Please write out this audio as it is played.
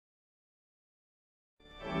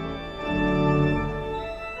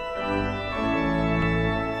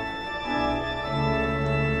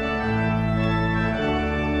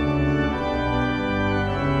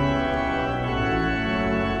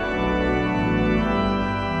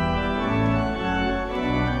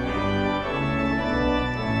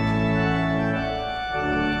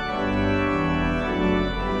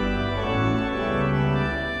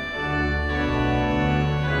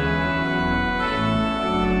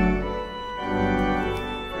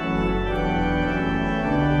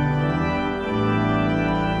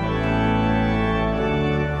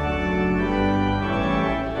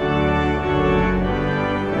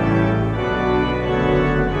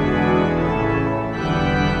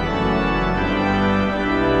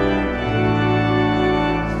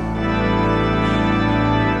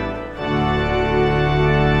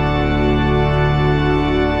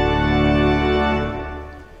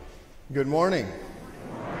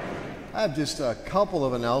I have just a couple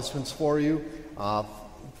of announcements for you.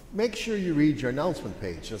 Make sure you read your announcement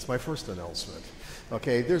page. That's my first announcement.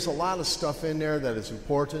 Okay, there's a lot of stuff in there that is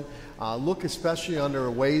important. Look especially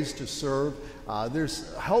under ways to serve.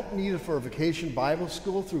 There's help needed for a vacation Bible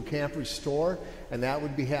school through Camp Restore, and that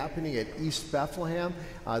would be happening at East Bethlehem.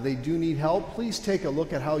 They do need help. Please take a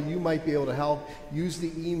look at how you might be able to help. Use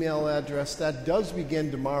the email address. That does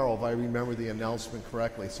begin tomorrow, if I remember the announcement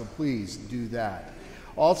correctly, so please do that.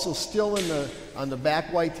 Also, still on the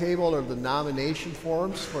back white table are the nomination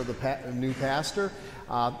forms for the new pastor.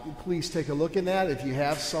 Please take a look at that. If you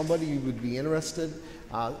have somebody you would be interested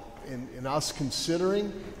in us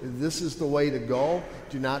considering, this is the way to go.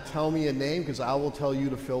 Do not tell me a name, because I will tell you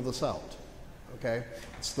to fill this out. Okay?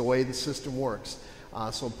 It's the way the system works.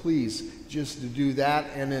 So please, just to do that.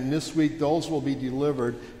 And then this week, those will be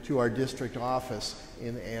delivered to our district office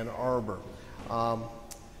in Ann Arbor.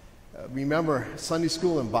 Remember, Sunday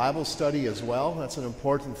school and Bible study as well. That's an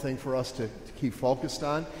important thing for us to keep focused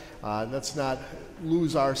on. Let's not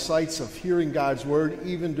lose our sights of hearing God's word,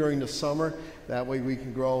 even during the summer. That way we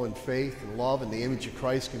can grow in faith and love, and the image of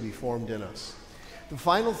Christ can be formed in us. The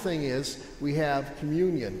final thing is we have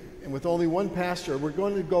communion. And with only one pastor, we're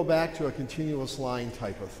going to go back to a continuous line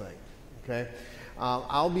type of thing. Okay?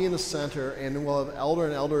 I'll be in the center, and then we'll have elder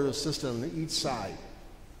and elder assistant on each side.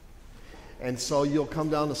 And so you'll come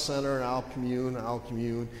down the center, and I'll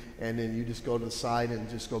commune, and then you just go to the side and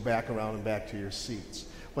just go back around and back to your seats.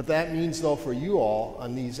 What that means, though, for you all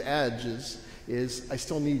on these edges is I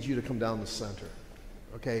still need you to come down the center.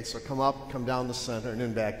 Okay, so come up, come down the center, and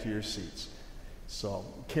then back to your seats. So,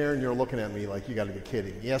 Karen, you're looking at me like you got to be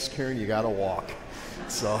kidding. Yes, Karen, you got to walk.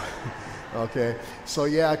 So, okay. So,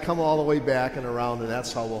 yeah, come all the way back and around, and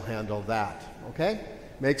that's how we'll handle that. Okay?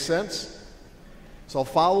 Make sense? So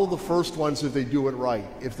follow the first ones if they do it right.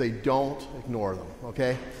 If they don't, ignore them,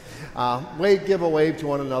 okay? Give a wave to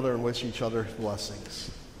one another and wish each other blessings.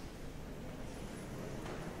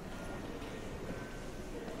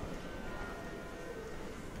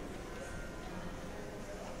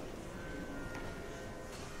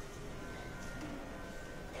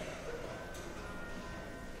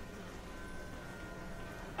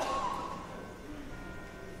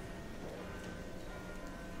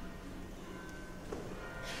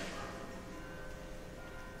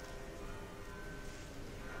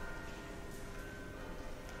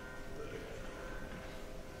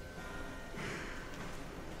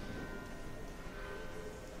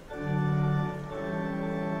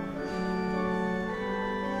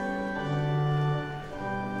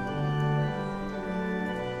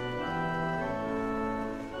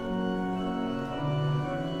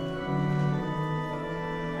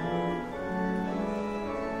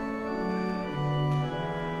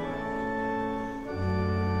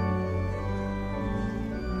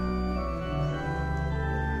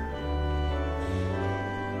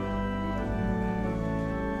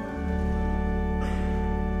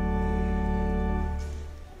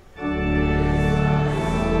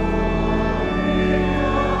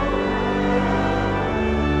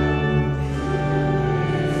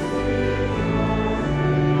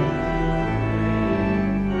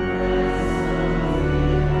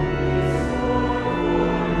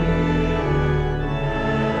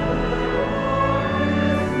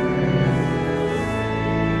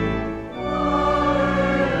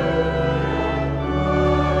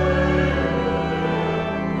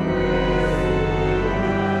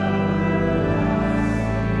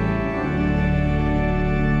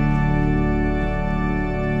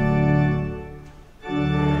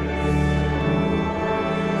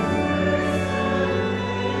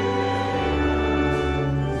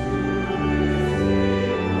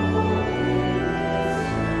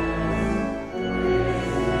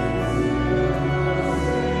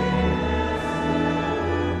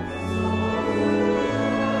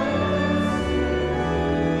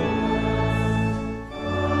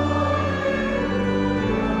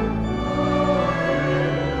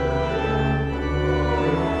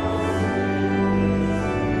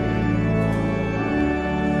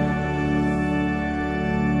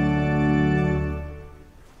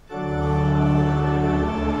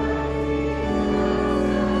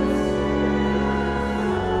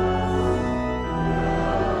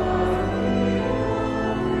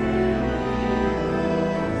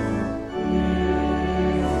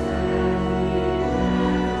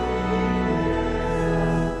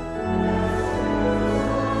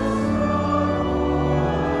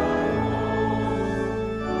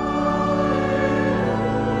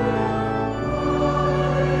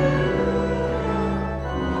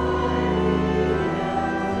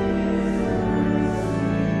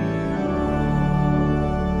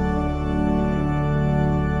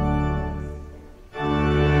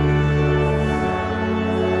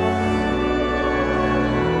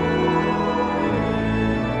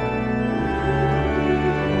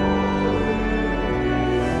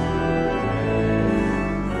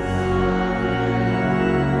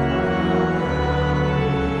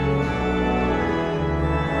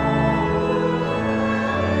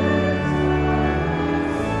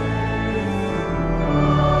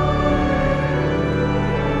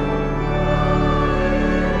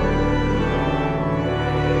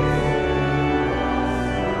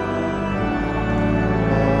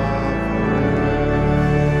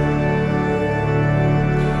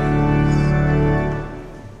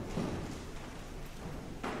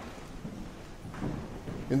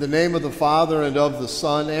 In the name of the Father, and of the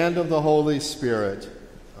Son, and of the Holy Spirit.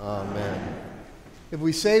 Amen. If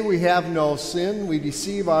we say we have no sin, we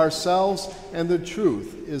deceive ourselves, and the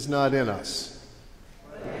truth is not in us.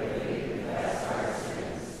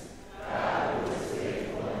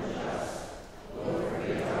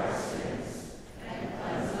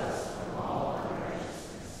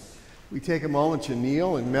 We take a moment to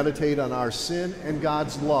kneel and meditate on our sin and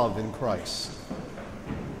God's love in Christ.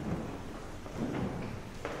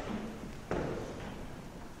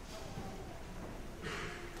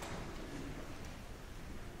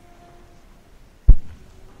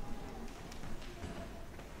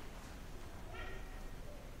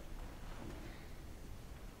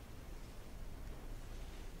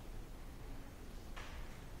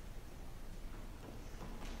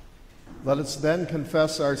 Let us then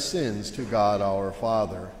confess our sins to God our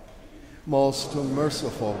Father. Most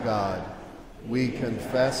merciful God, we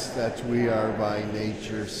confess that we are by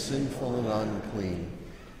nature sinful and unclean.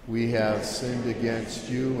 We have sinned against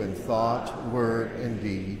you in thought, word, and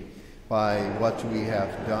deed, by what we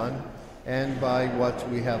have done and by what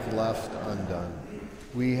we have left undone.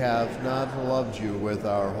 We have not loved you with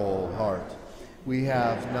our whole heart. We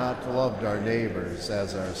have not loved our neighbors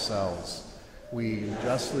as ourselves. We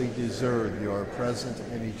justly deserve your present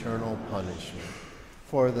and eternal punishment.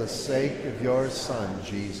 For the sake of your Son,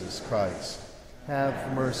 Jesus Christ,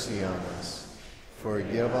 have mercy on us.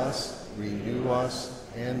 Forgive us, renew us,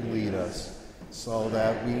 and lead us, so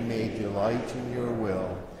that we may delight in your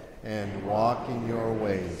will and walk in your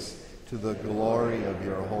ways, to the glory of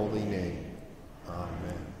your holy name.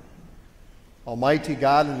 Amen. Almighty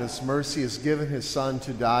God in his mercy has given his Son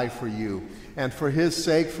to die for you, and for his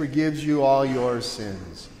sake forgives you all your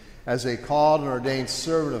sins. As a called and ordained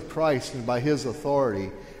servant of Christ, and by his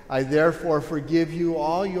authority, I therefore forgive you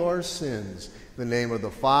all your sins. In the name of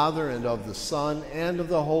the Father, and of the Son, and of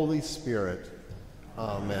the Holy Spirit.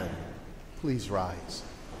 Amen. Please rise.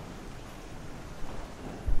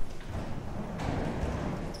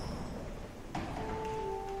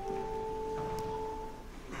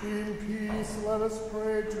 In peace, let us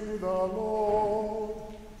pray to the Lord.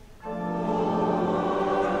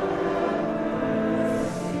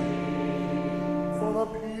 For the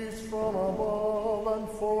peace from above and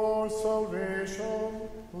for our salvation,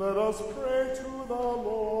 let us pray to the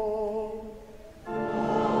Lord.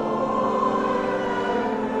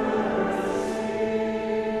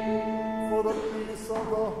 For the peace of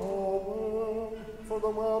the whole world, for the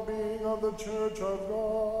well-being of the Church of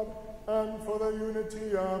God, and for the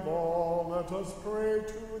unity of all, let us pray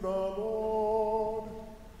to the Lord.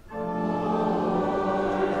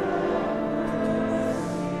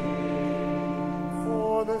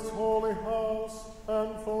 For this holy house,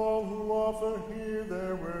 and for all who offer here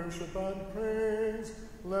their worship and praise,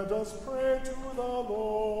 let us pray to the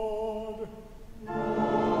Lord.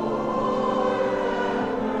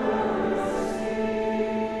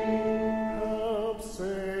 Help,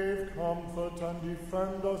 save, comfort, and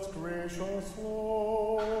defend us, gracious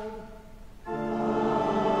Lord.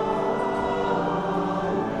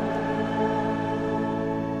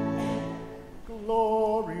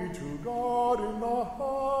 Glory to God in the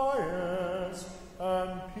highest,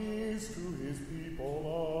 and peace to his people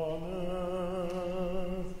on earth.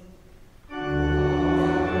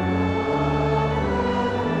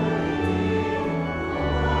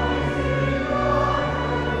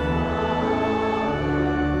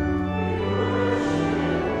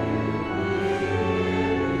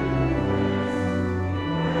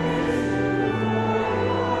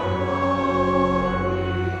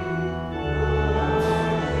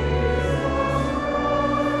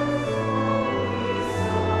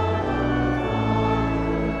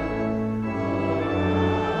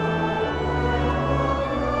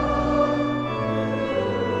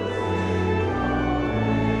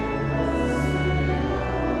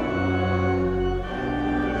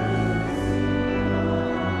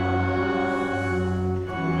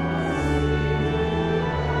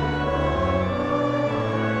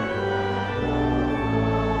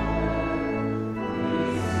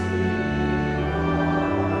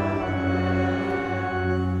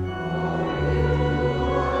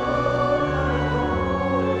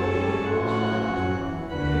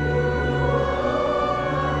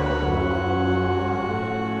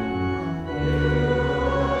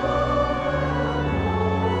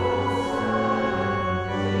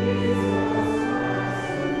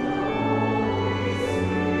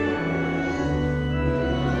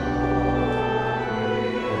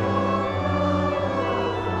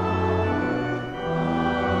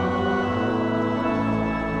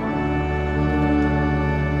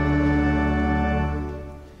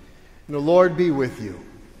 And the Lord be with you.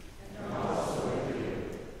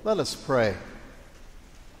 Let us pray.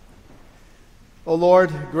 O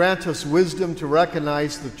Lord, grant us wisdom to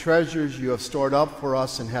recognize the treasures you have stored up for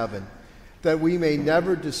us in heaven, that we may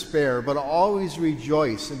never despair, but always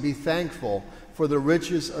rejoice and be thankful for the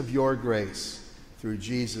riches of your grace. Through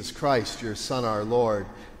Jesus Christ, your Son, our Lord,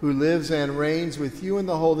 who lives and reigns with you in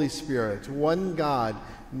the Holy Spirit, one God,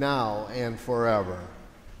 now and forever.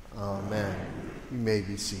 Amen. You may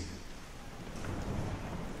be seated.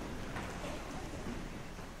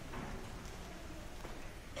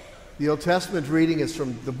 The Old Testament reading is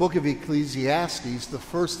from the book of Ecclesiastes, the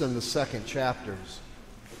first and the second chapters.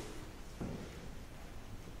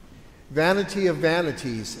 Vanity of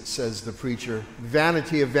vanities, says the preacher,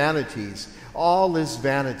 vanity of vanities, all is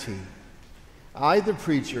vanity. I, the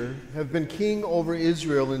preacher, have been king over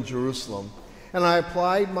Israel in Jerusalem, and I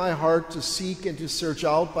applied my heart to seek and to search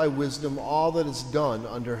out by wisdom all that is done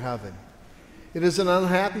under heaven. It is an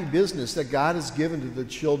unhappy business that God has given to the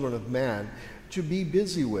children of man to be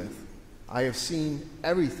busy with. I have seen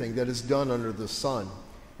everything that is done under the sun,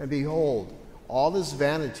 and behold, all is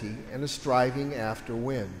vanity and a striving after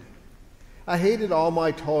wind. I hated all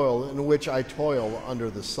my toil in which I toil under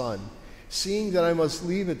the sun, seeing that I must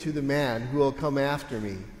leave it to the man who will come after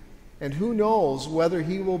me. And who knows whether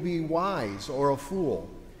he will be wise or a fool?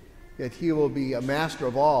 Yet he will be a master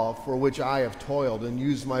of all for which I have toiled and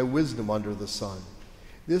used my wisdom under the sun.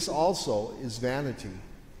 This also is vanity.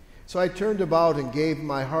 So I turned about and gave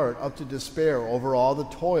my heart up to despair over all the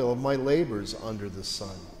toil of my labors under the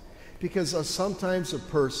sun. Because sometimes a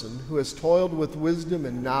person who has toiled with wisdom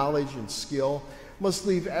and knowledge and skill must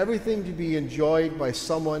leave everything to be enjoyed by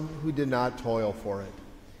someone who did not toil for it.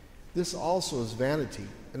 This also is vanity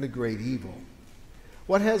and a great evil.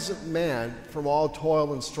 What has man from all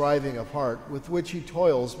toil and striving of heart with which he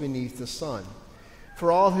toils beneath the sun?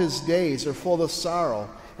 For all his days are full of sorrow,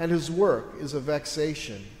 and his work is a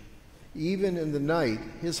vexation. Even in the night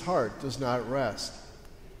his heart does not rest.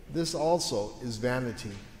 This also is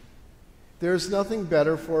vanity. There is nothing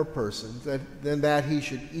better for a person than that he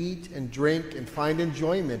should eat and drink and find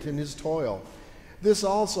enjoyment in his toil. This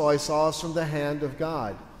also I saw is from the hand of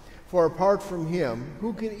God. For apart from him,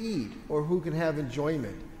 who can eat or who can have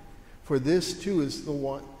enjoyment? For this too is the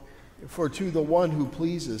one. For to the one who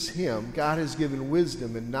pleases him, God has given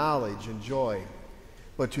wisdom and knowledge and joy.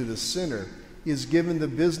 But to the sinner, he is given the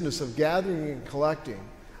business of gathering and collecting,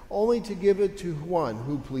 only to give it to one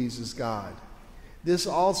who pleases God. This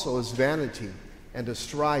also is vanity and a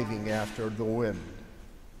striving after the wind.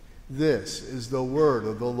 This is the word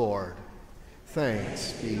of the Lord.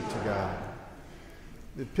 Thanks be to God.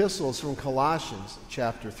 The epistle is from Colossians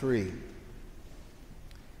chapter 3.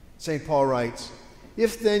 St. Paul writes,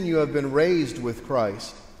 "If then you have been raised with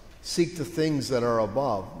Christ, seek the things that are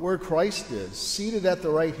above, where Christ is, seated at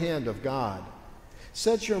the right hand of God.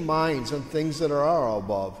 Set your minds on things that are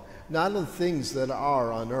above, not on things that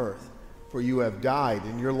are on earth. For you have died,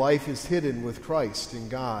 and your life is hidden with Christ in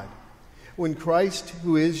God. When Christ,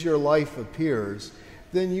 who is your life, appears,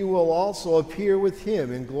 then you will also appear with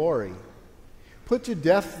him in glory. Put to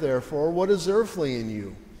death, therefore, what is earthly in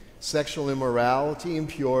you: sexual immorality,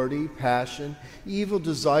 impurity, passion, evil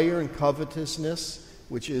desire, and covetousness,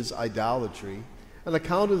 which is idolatry. On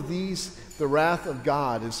account of these, the wrath of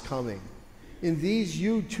God is coming. In these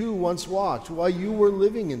you too once walked while you were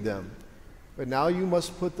living in them. But now you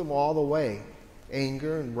must put them all away: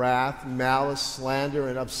 anger and wrath, and malice, slander,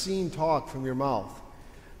 and obscene talk from your mouth.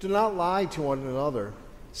 Do not lie to one another,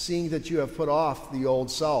 seeing that you have put off the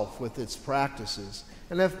old self with its practices,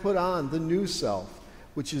 and have put on the new self,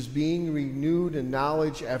 which is being renewed in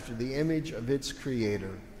knowledge after the image of its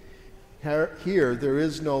Creator. Here there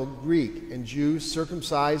is no Greek and Jew,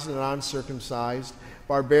 circumcised and uncircumcised,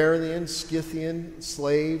 barbarian, Scythian,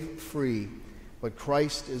 slave, free, but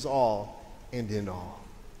Christ is all and in all."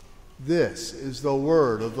 This is the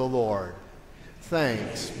word of the Lord.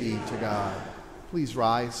 Thanks be to God. Please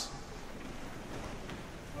rise.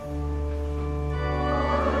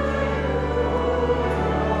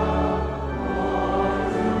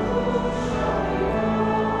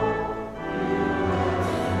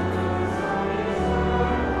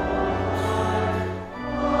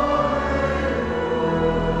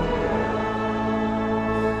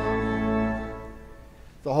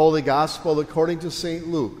 The Holy Gospel according to St.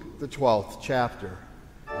 Luke, the 12th chapter.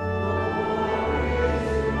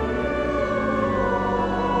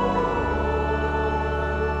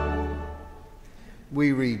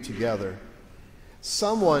 We read together.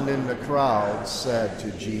 Someone in the crowd said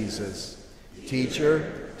to Jesus,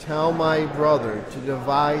 "Teacher, tell my brother to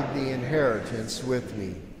divide the inheritance with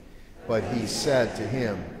me." But he said to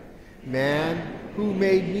him, Man, who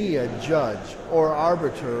made me a judge or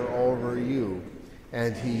arbiter over you?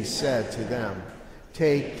 And he said to them,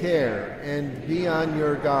 Take care and be on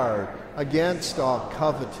your guard against all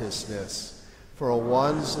covetousness, for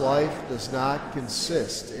one's life does not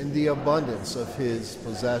consist in the abundance of his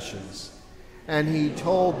possessions. And he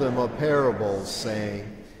told them a parable, saying,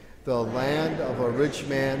 The land of a rich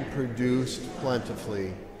man produced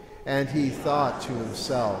plentifully. And he thought to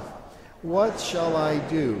himself, What shall I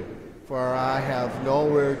do? For I have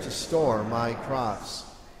nowhere to store my crops.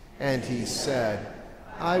 And he said,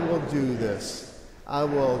 I will do this. I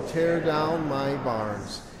will tear down my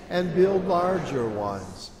barns and build larger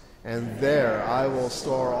ones, and there I will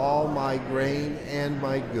store all my grain and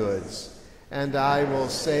my goods. And I will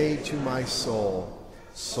say to my soul,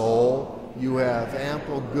 Soul, you have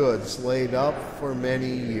ample goods laid up for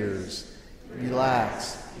many years.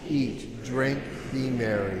 Relax, eat, drink, be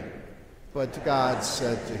merry. But God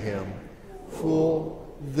said to him,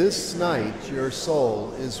 Fool, this night your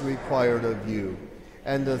soul is required of you,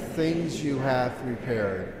 and the things you have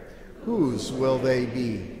prepared, whose will they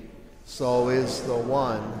be? So is the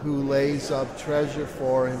one who lays up treasure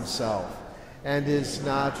for himself and is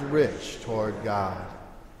not rich toward God.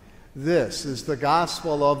 This is the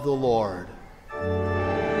gospel of the Lord.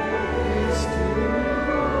 Praise to you,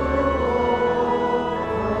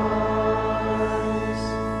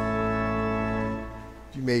 Christ.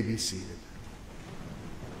 You may be seated.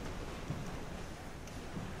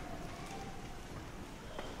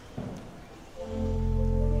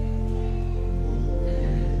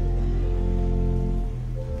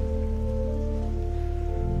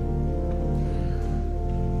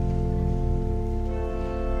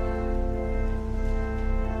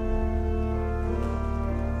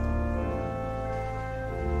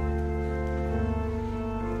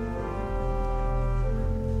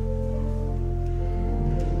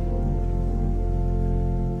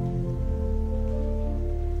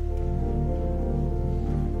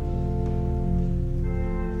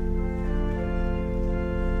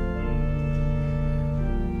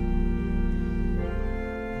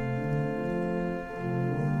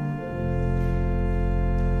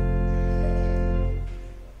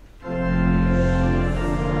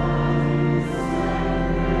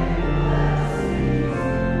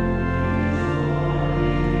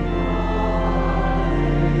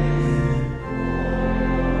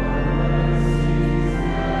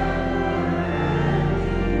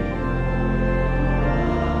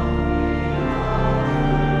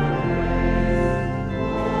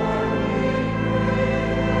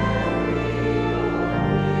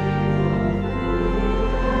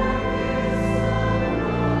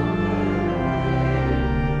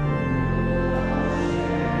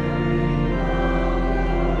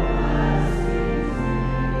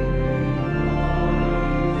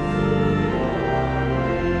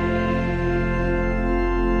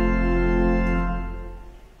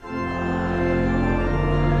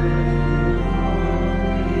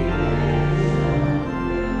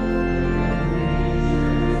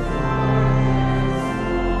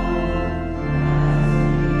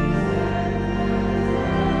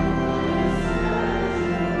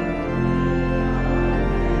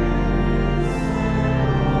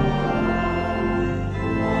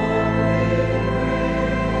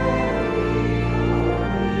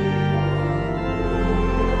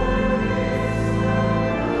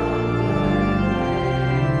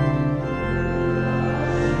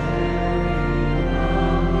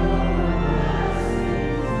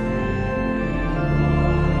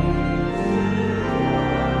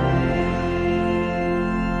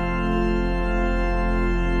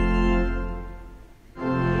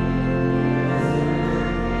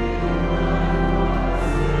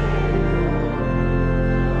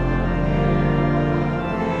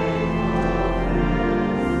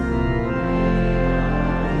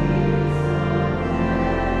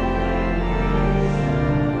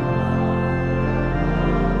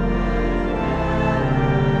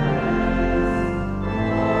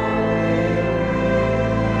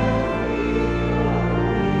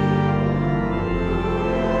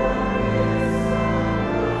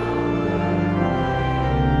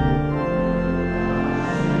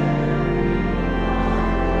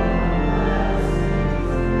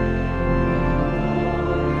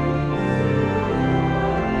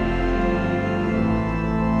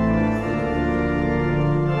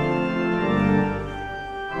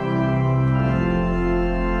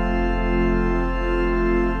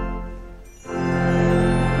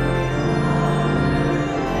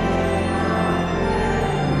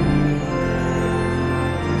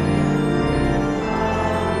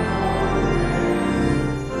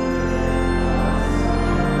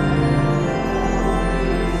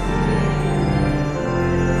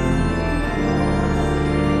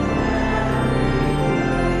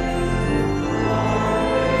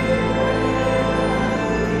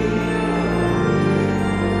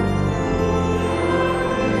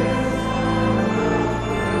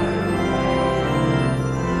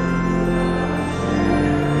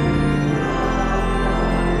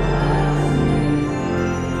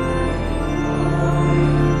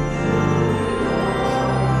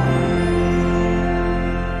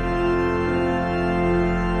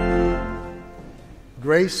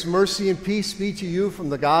 Grace, mercy, and peace be to you from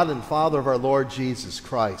the God and Father of our Lord Jesus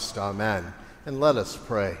Christ. Amen. And let us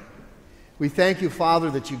pray. We thank you,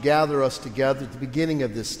 Father, that you gather us together at the beginning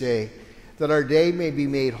of this day, that our day may be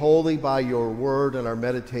made holy by your word and our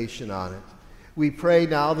meditation on it. We pray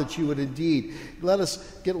now that you would indeed let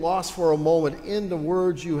us get lost for a moment in the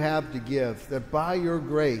words you have to give, that by your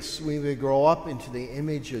grace we may grow up into the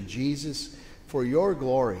image of Jesus for your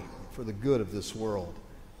glory, for the good of this world.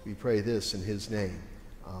 We pray this in his name.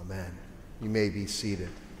 Amen. You may be seated.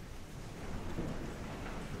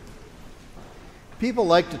 People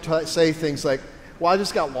like to say things like, well, I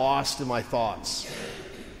just got lost in my thoughts.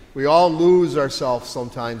 We all lose ourselves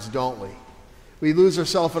sometimes, don't we? We lose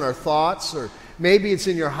ourselves in our thoughts, or maybe it's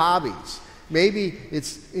in your hobbies. Maybe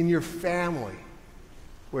it's in your family,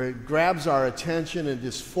 where it grabs our attention and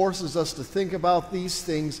just forces us to think about these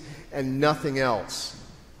things and nothing else.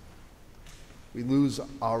 We lose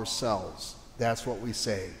ourselves. That's what we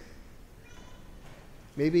say.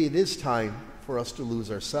 Maybe it is time for us to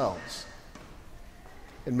lose ourselves.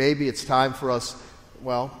 And maybe it's time for us,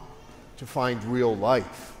 well, to find real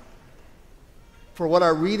life. For what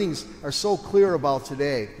our readings are so clear about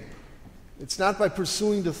today, it's not by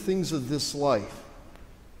pursuing the things of this life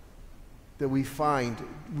that we find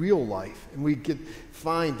real life and we can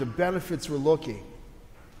find the benefits we're looking.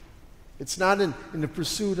 It's not in the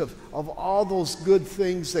pursuit of all those good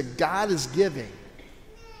things that God is giving,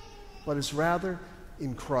 but it's rather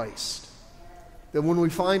in Christ. That when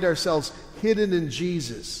we find ourselves hidden in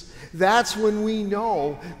Jesus, that's when we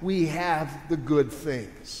know we have the good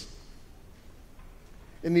things.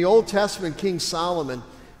 In the Old Testament, King Solomon,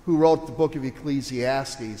 who wrote the book of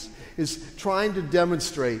Ecclesiastes, is trying to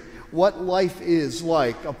demonstrate what life is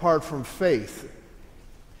like apart from faith.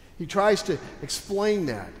 He tries to explain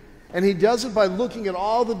that. And he does it by looking at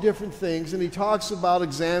all the different things, and he talks about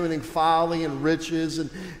examining folly and riches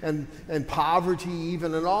and poverty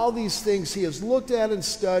even, and all these things he has looked at and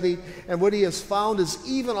studied, and what he has found is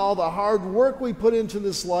even all the hard work we put into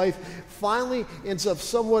this life finally ends up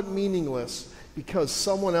somewhat meaningless because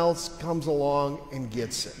someone else comes along and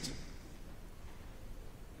gets it.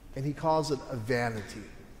 And he calls it a vanity.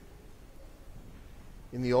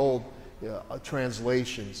 In the old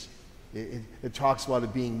translations, it talks about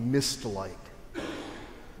it being mist-like.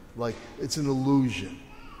 Like it's an illusion.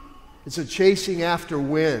 It's a chasing after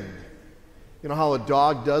wind. You know how a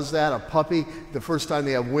dog does that? A puppy, the first time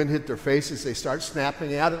they have wind hit their faces, they start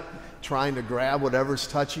snapping at it, trying to grab whatever's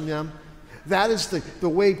touching them. That is the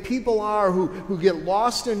way people are who get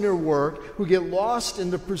lost in their work, who get lost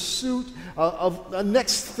in the pursuit of the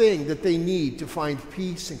next thing that they need to find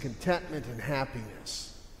peace and contentment and happiness.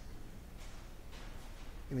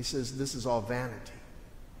 And he says, this is all vanity.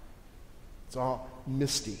 It's all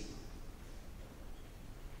misty.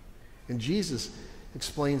 And Jesus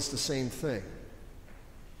explains the same thing.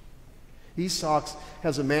 He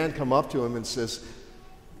has a man come up to him and says,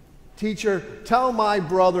 "Teacher, tell my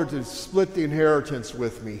brother to split the inheritance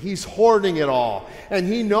with me. He's hoarding it all. And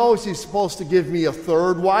he knows he's supposed to give me a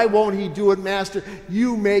third. Why won't he do it, Master?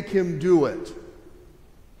 You make him do it."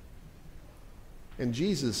 And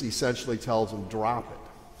Jesus essentially tells him, drop it.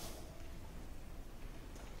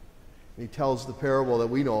 And he tells the parable that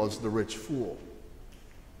we know as the rich fool.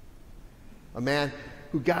 A man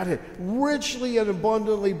who got it richly and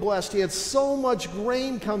abundantly blessed. He had so much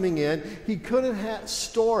grain coming in, he couldn't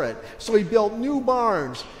store it. So he built new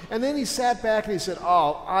barns. And then he sat back and he said,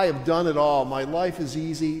 "Oh, I have done it all. My life is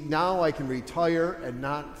easy. Now I can retire and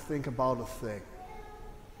not think about a thing."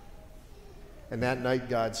 And that night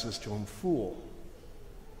God says to him, "Fool."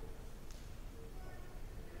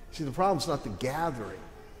 See, the problem's not the gathering.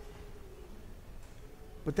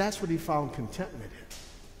 But that's what he found contentment in.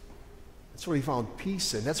 That's what he found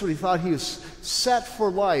peace in. That's what he thought he was set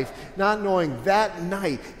for life, not knowing that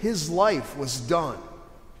night his life was done.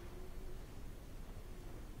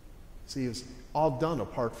 See, it was all done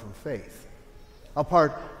apart from faith,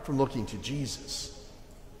 apart from looking to Jesus.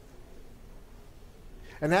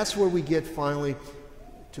 And that's where we get finally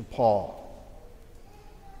to Paul.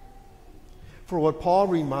 For what Paul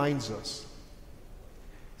reminds us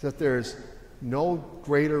is that there is no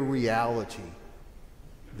greater reality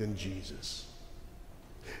than Jesus.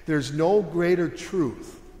 There's no greater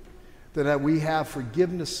truth than that we have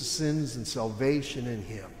forgiveness of sins and salvation in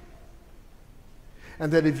him.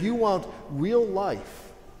 And that if you want real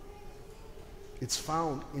life, it's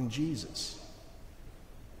found in Jesus.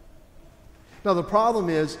 Now the problem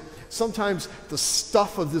is, sometimes the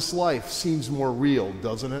stuff of this life seems more real,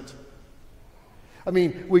 doesn't it? I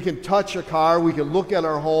mean, we can touch a car, we can look at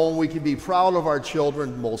our home, we can be proud of our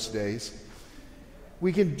children most days.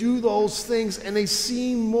 We can do those things and they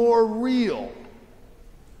seem more real.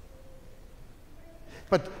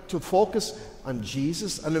 But to focus on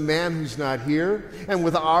Jesus, on a man who's not here, and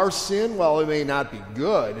with our sin, well, it may not be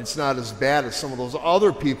good. It's not as bad as some of those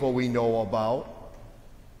other people we know about.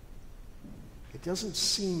 It doesn't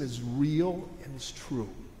seem as real and as true.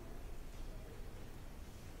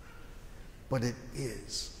 But it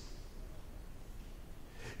is.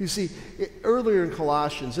 You see, earlier in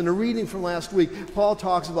Colossians, in a reading from last week, Paul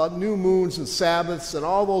talks about new moons and Sabbaths, and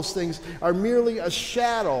all those things are merely a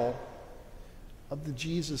shadow of the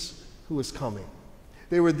Jesus who is coming.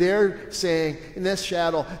 They were there saying, in this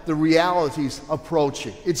shadow, the reality's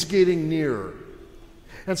approaching. It's getting nearer.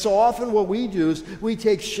 And so often what we do is we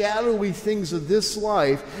take shadowy things of this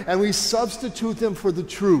life and we substitute them for the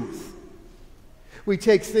truth. We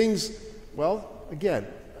take things, well, again,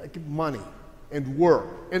 like money and work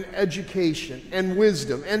and education and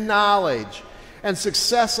wisdom and knowledge and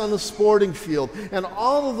success on the sporting field and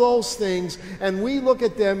all of those things, and we look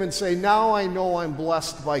at them and say, now I know I'm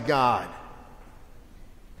blessed by God.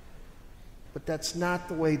 But that's not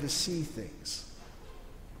the way to see things.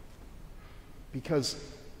 Because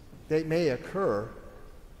they may occur,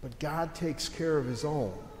 but God takes care of his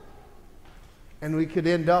own. And we could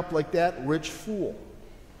end up like that rich fool.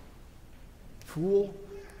 Fool,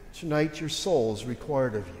 tonight your soul is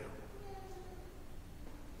required of you.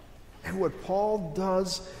 And what Paul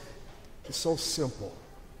does is so simple.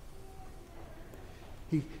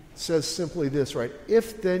 He says simply this, right?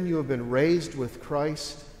 If then you have been raised with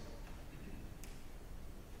Christ,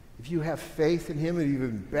 if you have faith in him and you've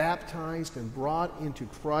been baptized and brought into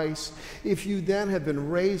Christ, if you then have been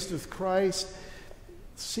raised with Christ,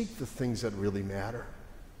 seek the things that really matter.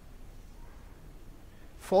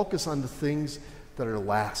 Focus on the things that are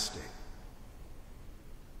lasting.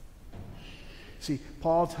 See,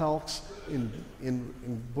 Paul tells in the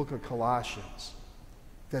book of Colossians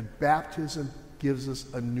that baptism gives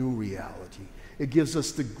us a new reality. It gives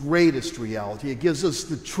us the greatest reality. It gives us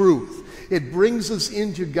the truth. It brings us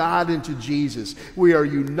into God, into Jesus. We are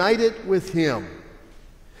united with him.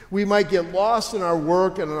 We might get lost in our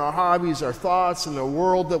work and in our hobbies, our thoughts, and the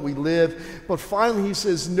world that we live. But finally he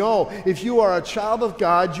says, no, if you are a child of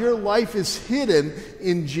God, your life is hidden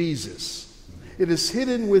in Jesus. It is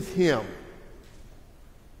hidden with him.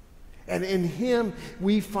 And in him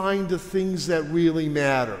we find the things that really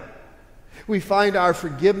matter. We find our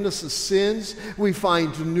forgiveness of sins. We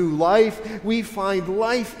find new life. We find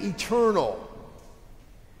life eternal.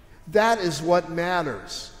 That is what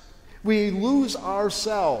matters. We lose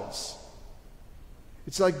ourselves.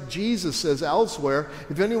 It's like Jesus says elsewhere,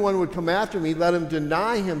 if anyone would come after me, let him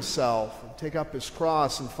deny himself, and take up his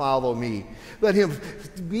cross and follow me. Let him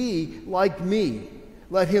be like me.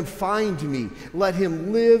 Let him find me. Let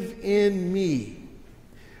him live in me.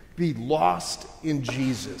 Be lost in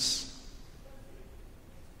Jesus.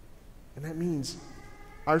 And that means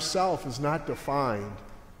our self is not defined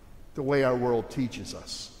the way our world teaches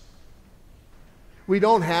us. We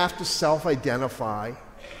don't have to self-identify.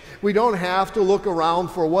 We don't have to look around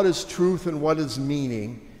for what is truth and what is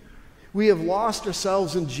meaning. We have lost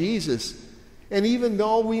ourselves in Jesus. And even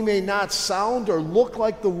though we may not sound or look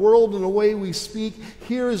like the world in the way we speak,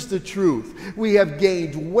 here is the truth. We have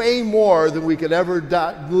gained way more than we could ever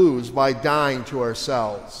lose by dying to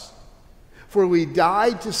ourselves. For we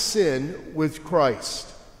died to sin with Christ.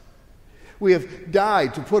 We have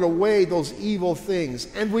died to put away those evil things,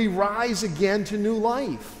 and we rise again to new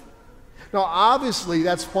life. Now, obviously,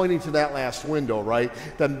 that's pointing to that last window, right?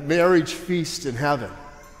 The marriage feast in heaven.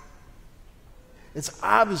 It's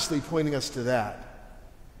obviously pointing us to that.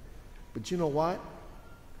 But you know what?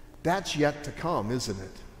 That's yet to come, isn't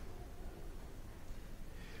it?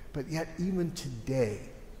 But yet, even today,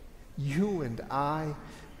 you and I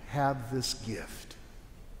have this gift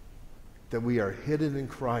that we are hidden in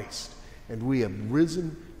Christ and we have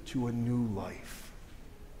risen to a new life.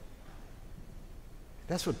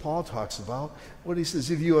 That's what Paul talks about. What he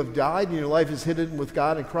says, if you have died and your life is hidden with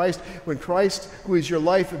God in Christ, when Christ, who is your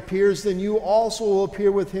life, appears, then you also will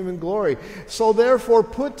appear with him in glory. So therefore,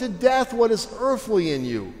 put to death what is earthly in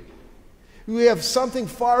you. We have something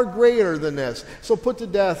far greater than this. So put to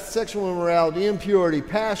death sexual immorality, impurity,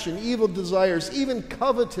 passion, evil desires, even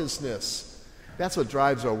covetousness. That's what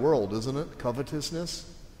drives our world, isn't it? Covetousness.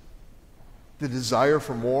 The desire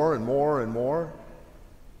for more and more and more.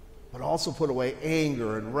 But also put away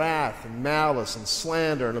anger and wrath and malice and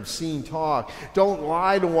slander and obscene talk. Don't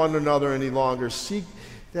lie to one another any longer. Seek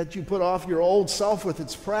that you put off your old self with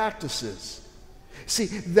its practices. See,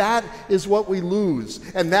 that is what we lose,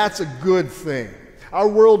 and that's a good thing. Our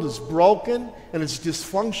world is broken and it's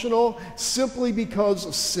dysfunctional simply because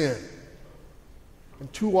of sin.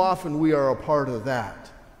 And too often we are a part of that.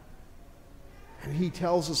 And he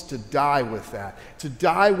tells us to die with that, to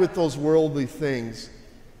die with those worldly things.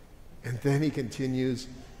 And then he continues,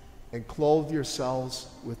 and clothe yourselves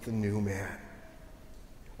with the new man.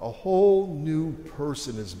 A whole new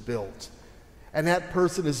person is built. And that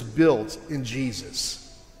person is built in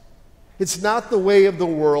Jesus. It's not the way of the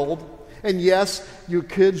world. And yes, your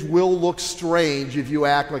kids will look strange if you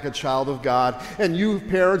act like a child of God. And you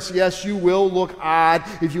parents, yes, you will look odd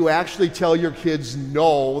if you actually tell your kids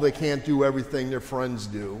no, they can't do everything their friends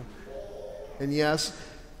do. And yes,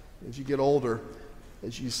 as you get older,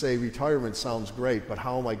 as you say, retirement sounds great, but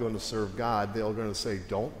how am I going to serve God? They're going to say,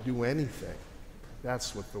 don't do anything.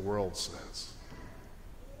 That's what the world says.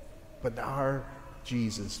 But our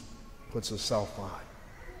Jesus puts himself on.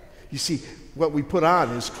 You see, what we put on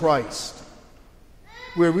is Christ.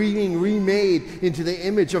 We're being remade into the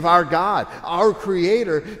image of our God, our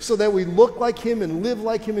Creator, so that we look like him and live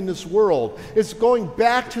like him in this world. It's going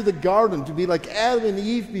back to the garden to be like Adam and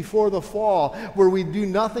Eve before the fall, where we do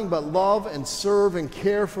nothing but love and serve and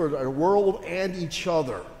care for our world and each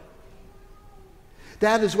other.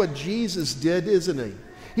 That is what Jesus did, isn't he?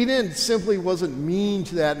 He wasn't mean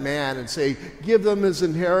to that man and say, give them his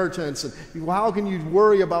inheritance, and how can you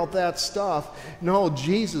worry about that stuff? No,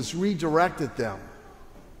 Jesus redirected them.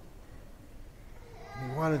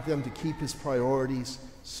 He wanted them to keep his priorities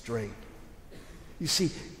straight. You see,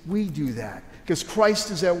 we do that because Christ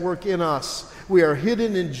is at work in us. We are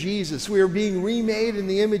hidden in Jesus. We are being remade in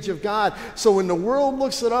the image of God. So when the world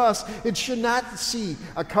looks at us, it should not see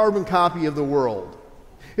a carbon copy of the world.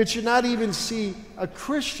 It should not even see a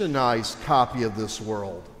Christianized copy of this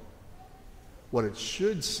world. What it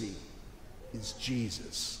should see is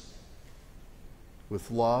Jesus with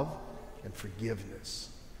love and forgiveness.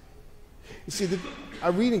 You see,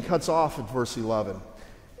 our reading cuts off at verse 11,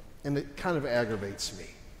 and it kind of aggravates me.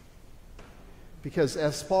 Because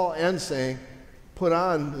as Paul ends saying, put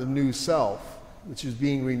on the new self, which is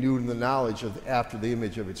being renewed in the knowledge of after the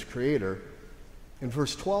image of its creator. In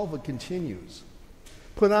verse 12 it continues.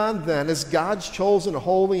 Put on then, as God's chosen,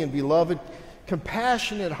 holy, and beloved,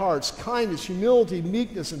 compassionate hearts, kindness, humility,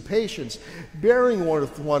 meekness, and patience, bearing one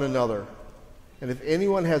with one another. And if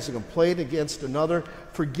anyone has a complaint against another,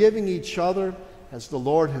 forgiving each other as the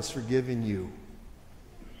Lord has forgiven you.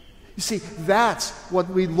 You see, that's what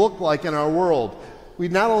we look like in our world. We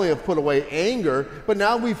not only have put away anger, but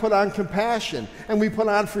now we put on compassion, and we put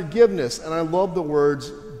on forgiveness. And I love the words,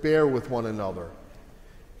 bear with one another.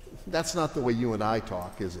 That's not the way you and I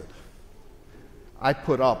talk, is it? I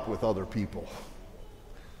put up with other people.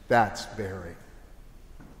 That's bearing.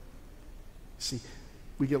 See,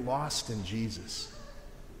 we get lost in Jesus.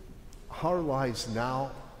 Our lives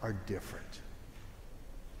now are different.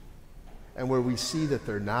 And where we see that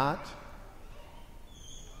they're not,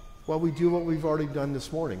 well, we do what we've already done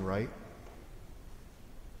this morning, right?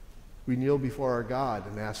 We kneel before our God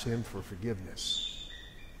and ask him for forgiveness.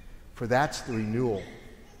 For that's the renewal,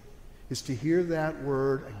 is to hear that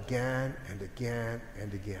word again and again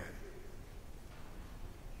and again.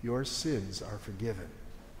 Your sins are forgiven.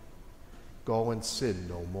 Go and sin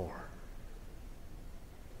no more.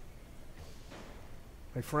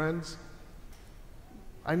 My friends,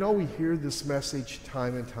 I know we hear this message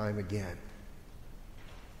time and time again,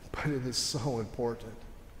 but it is so important.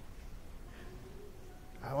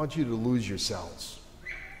 I want you to lose yourselves.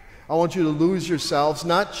 I want you to lose yourselves,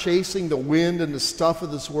 not chasing the wind and the stuff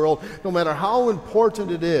of this world, no matter how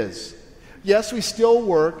important it is. Yes, we still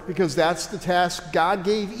work because that's the task God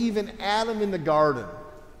gave even Adam in the garden.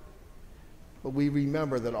 But we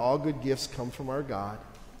remember that all good gifts come from our God.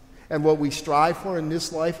 And what we strive for in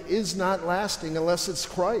this life is not lasting unless it's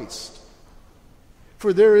Christ.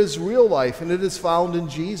 For there is real life, and it is found in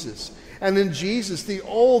Jesus. And in Jesus, the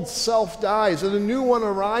old self dies, and a new one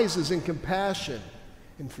arises in compassion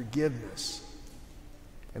and forgiveness.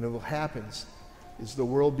 And what happens is the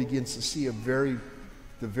world begins to see the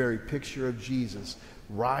very picture of Jesus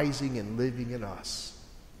rising and living in us.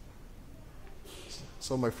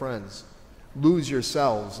 So, my friends, lose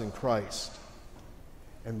yourselves in Christ,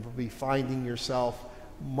 and will be finding yourself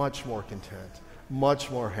much more content,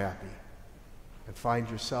 much more happy, and find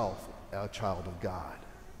yourself a child of God.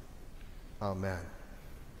 Amen.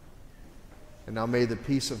 And now may the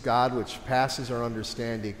peace of God, which passes our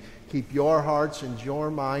understanding, keep your hearts and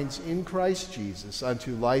your minds in Christ Jesus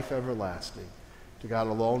unto life everlasting. To God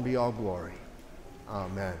alone be all glory.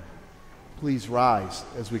 Amen. Please rise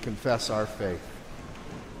as we confess our faith.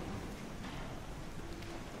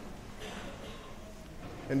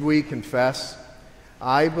 And we confess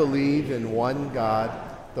I believe in one God,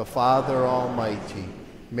 the Father Almighty,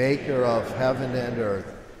 maker of heaven and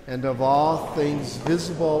earth, and of all things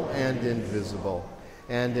visible and invisible,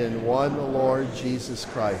 and in one Lord Jesus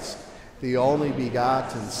Christ, the only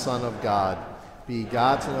begotten Son of God,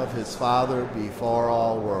 begotten of his Father before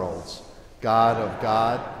all worlds, God of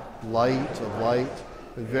God, light of light,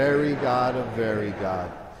 very God of very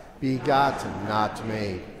God, begotten, not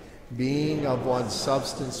made, being of one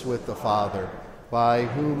substance with the Father, by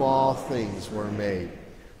whom all things were made,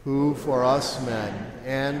 who for us men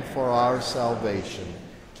and for our salvation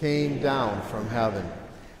came down from heaven,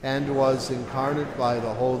 and was incarnate by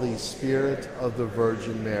the Holy Spirit of the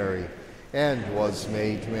Virgin Mary, and was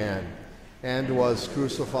made man, and was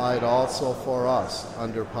crucified also for us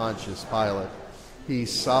under Pontius Pilate. He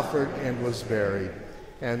suffered and was buried,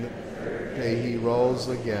 and the third day he rose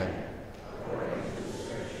again,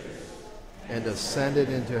 and ascended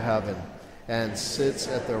into heaven, and sits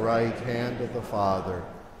at the right hand of the Father.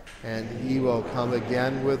 And he will come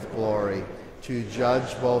again with glory to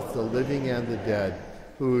judge both the living and the dead,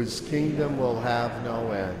 whose kingdom will have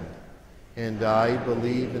no end. And I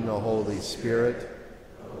believe in the Holy Spirit,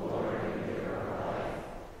 the Lord and giver of life,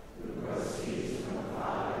 who proceeds from the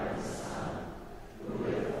Father and the Son, who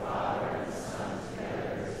with the Father and the Son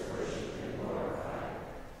together is worshipped and glorified,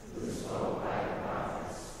 who spoke by the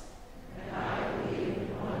prophets. And I believe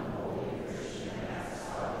in one holy Christian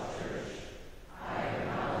apostolic church. I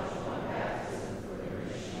acknowledge one baptism for the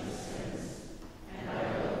remission of sins, and I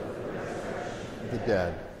look for the resurrection of the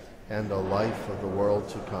dead and the life of the world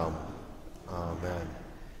to come. Amen.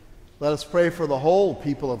 Let us pray for the whole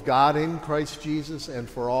people of God in Christ Jesus and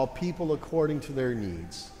for all people according to their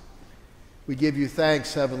needs. We give you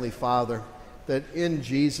thanks, Heavenly Father, that in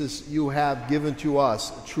Jesus you have given to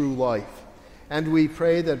us true life. And we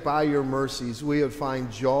pray that by your mercies we would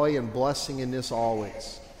find joy and blessing in this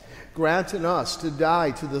always. Grant in us to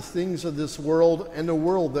die to the things of this world and the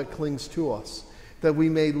world that clings to us, that we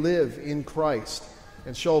may live in Christ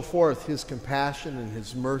and show forth his compassion and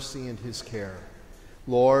his mercy and his care.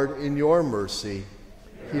 Lord, in your mercy,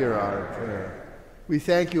 hear our prayer. We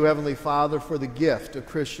thank you, Heavenly Father, for the gift of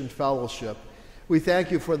Christian fellowship. We thank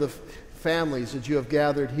you for the families that you have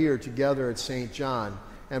gathered here together at St. John,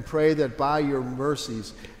 and pray that by your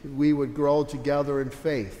mercies we would grow together in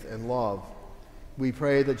faith and love. We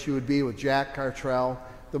pray that you would be with Jack Gartrell,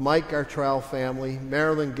 the Mike Gartrell family,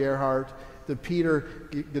 Marilyn Gerhardt, the Peter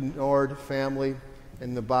Nord family,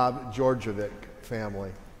 and the Bob Georgievic family.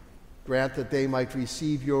 Grant that they might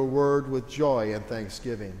receive your word with joy and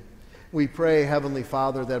thanksgiving. We pray, Heavenly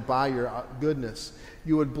Father, that by your goodness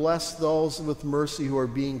you would bless those with mercy who are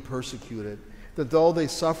being persecuted, that though they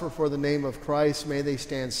suffer for the name of Christ, may they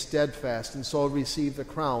stand steadfast and so receive the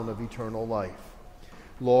crown of eternal life.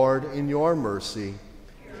 Lord, in your mercy,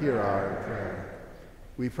 hear our prayer.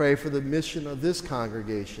 We pray for the mission of this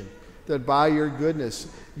congregation, that by your goodness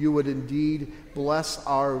you would indeed bless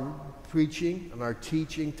our preaching and our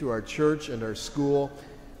teaching through our church and our school.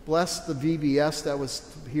 Bless the VBS that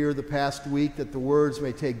was here the past week, that the words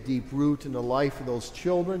may take deep root in the life of those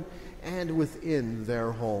children and within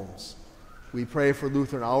their homes. We pray for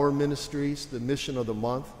Lutheran Hour Ministries, the mission of the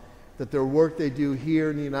month, that their work they do here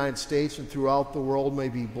in the United States and throughout the world may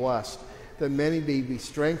be blessed, that many may be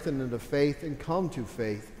strengthened into faith and come to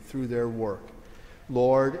faith through their work.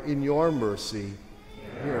 Lord, in your mercy,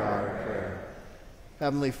 hear our prayer.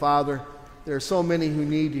 Heavenly Father, there are so many who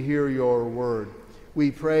need to hear your word. We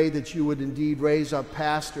pray that you would indeed raise up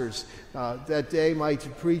pastors that they might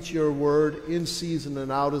preach your word in season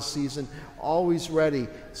and out of season, always ready,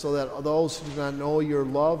 so that those who do not know your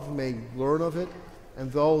love may learn of it,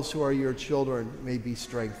 and those who are your children may be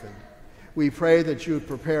strengthened. We pray that you would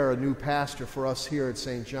prepare a new pastor for us here at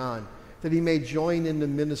St. John, that he may join in the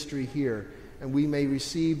ministry here, and we may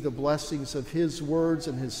receive the blessings of his words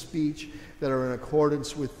and his speech that are in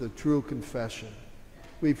accordance with the true confession.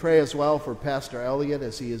 We pray as well for Pastor Elliott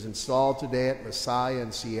as he is installed today at Messiah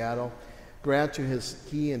in Seattle. Grant to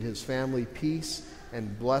he and his family peace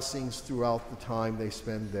and blessings throughout the time they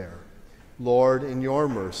spend there. Lord, in your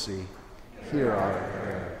mercy, hear our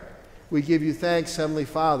prayer. We give you thanks, Heavenly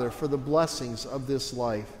Father, for the blessings of this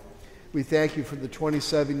life. We thank you for the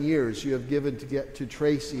 27 years you have given to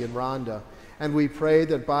Tracy and Rhonda, and we pray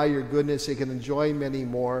that by your goodness they can enjoy many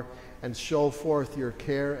more and show forth your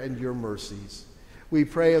care and your mercies. We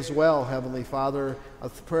pray as well, Heavenly Father, a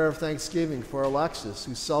prayer of thanksgiving for Alexis,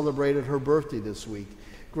 who celebrated her birthday this week.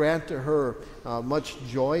 Grant to her much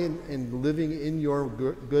joy in living in your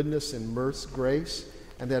goodness and grace,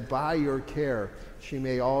 and that by your care she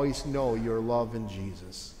may always know your love in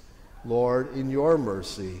Jesus. Lord, in your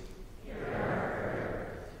mercy, hear our prayer.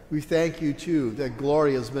 We thank you, too, that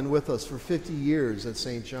Gloria has been with us for 50 years at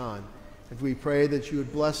St. John. And we pray that you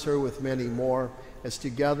would bless her with many more as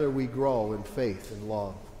together we grow in faith and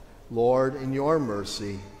love. Lord, in your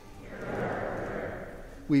mercy,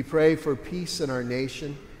 we pray for peace in our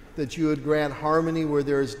nation, that you would grant harmony where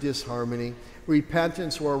there is disharmony,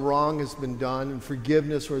 repentance where wrong has been done, and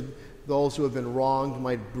forgiveness where those who have been wronged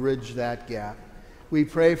might bridge that gap. We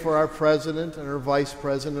pray for our president and our vice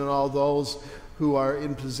president and all those who are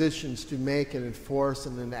in positions to make and enforce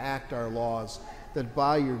and enact our laws, that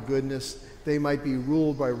by your goodness they might be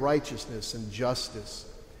ruled by righteousness and justice.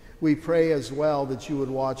 We pray as well that you would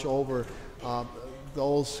watch over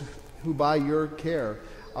those who by your care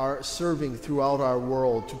are serving throughout our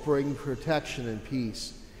world to bring protection and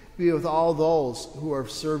peace. Be with all those who are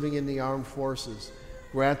serving in the armed forces.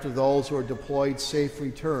 Grant to those who are deployed safe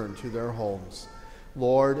return to their homes.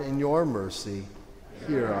 Lord, in your mercy,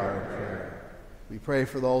 hear our prayer. We pray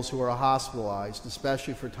for those who are hospitalized,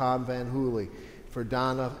 especially for Tom Van Hooley, for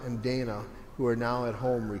Donna and Dana, who are now at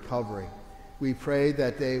home recovering. We pray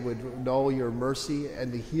that they would know your mercy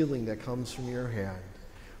and the healing that comes from your hand.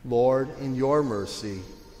 Lord, in your mercy,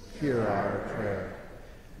 hear our prayer.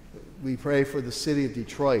 We pray for the city of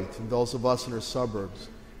Detroit and those of us in our suburbs,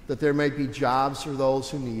 that there might be jobs for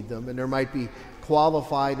those who need them, and there might be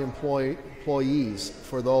qualified employees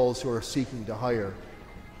for those who are seeking to hire.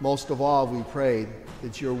 Most of all, we pray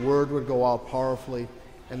that your word would go out powerfully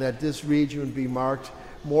and that this region would be marked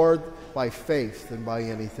more by faith than by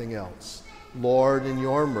anything else. Lord, in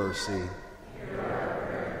your mercy.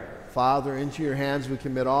 Father, into your hands we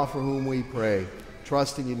commit all for whom we pray,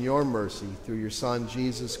 trusting in your mercy through your Son,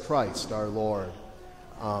 Jesus Christ, our Lord.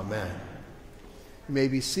 Amen. You may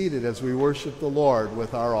be seated as we worship the Lord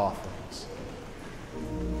with our offerings.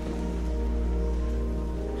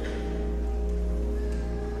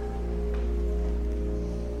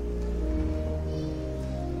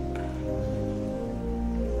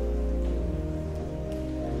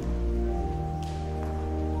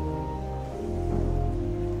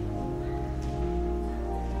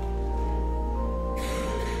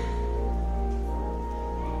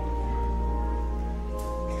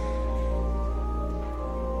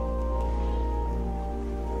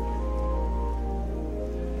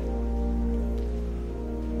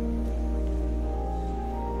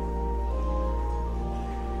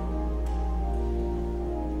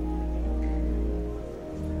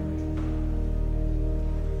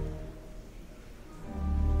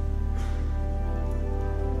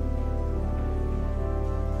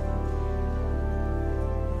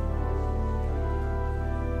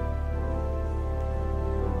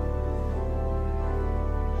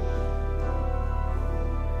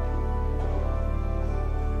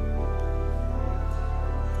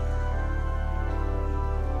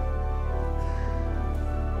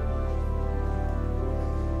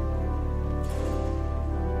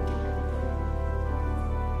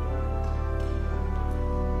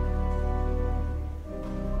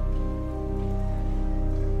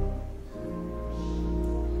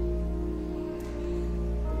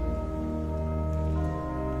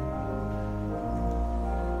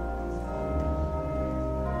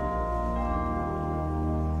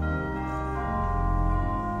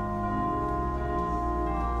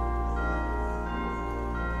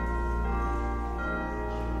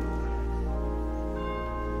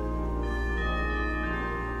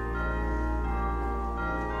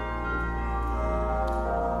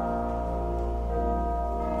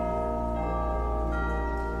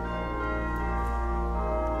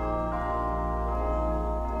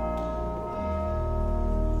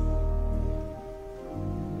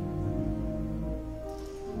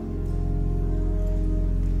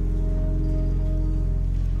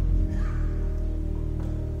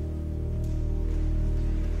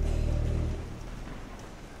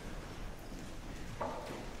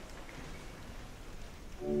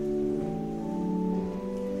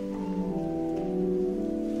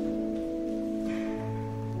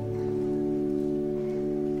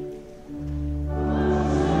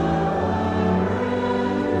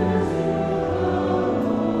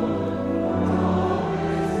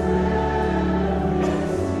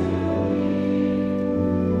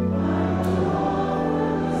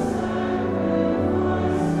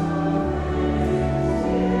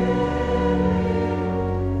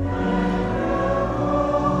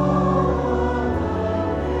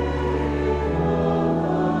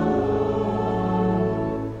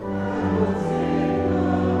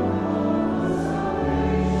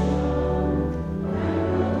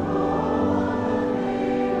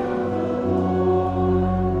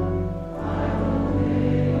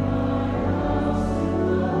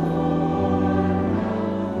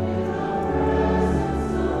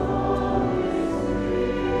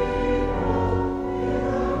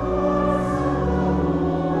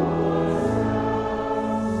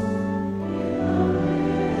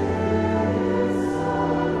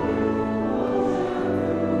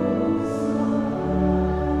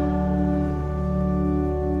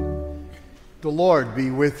 Lord be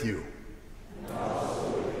with you. And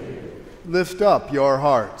also with you. Lift up your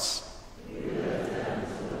hearts. We lift them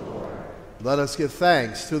to the Lord. Let us give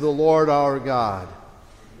thanks to the Lord our God.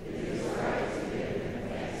 It is right to give him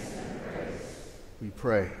thanks and praise. We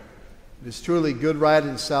pray. It is truly good, right,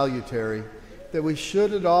 and salutary that we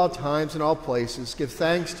should at all times and all places give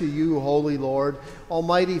thanks to you, Holy Lord,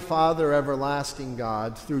 Almighty Father, everlasting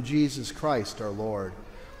God, through Jesus Christ our Lord,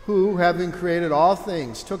 who, having created all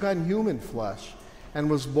things, took on human flesh and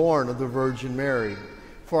was born of the Virgin Mary.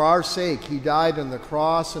 For our sake he died on the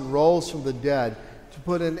cross and rose from the dead to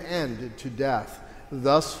put an end to death,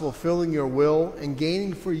 thus fulfilling your will and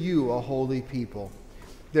gaining for you a holy people.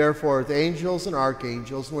 Therefore, with angels and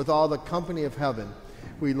archangels and with all the company of heaven,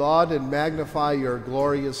 we laud and magnify your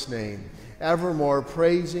glorious name, evermore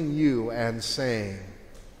praising you and saying,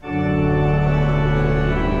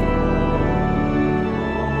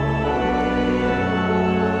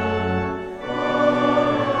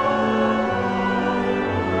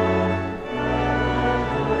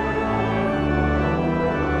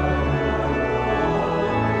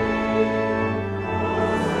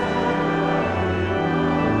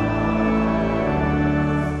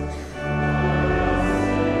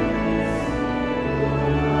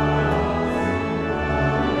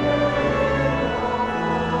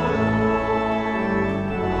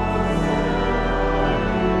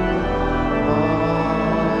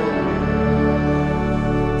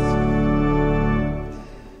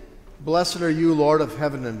 Blessed are you, Lord of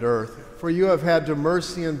heaven and earth, for you have had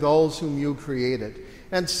mercy on those whom you created,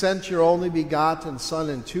 and sent your only begotten Son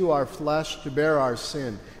into our flesh to bear our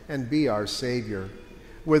sin and be our Savior.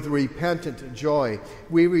 With repentant joy,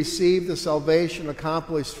 we receive the salvation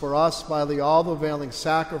accomplished for us by the all-availing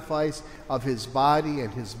sacrifice of his body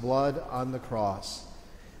and his blood on the cross.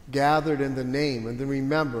 Gathered in the name and the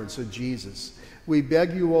remembrance of Jesus, we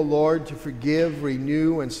beg you, O Lord, to forgive,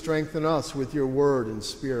 renew, and strengthen us with your word and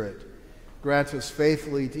spirit. Grant us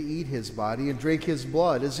faithfully to eat his body and drink his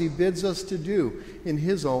blood as he bids us to do in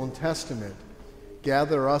his own testament.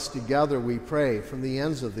 Gather us together, we pray, from the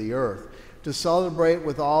ends of the earth to celebrate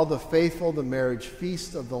with all the faithful the marriage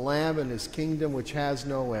feast of the Lamb and his kingdom which has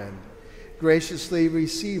no end. Graciously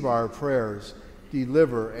receive our prayers,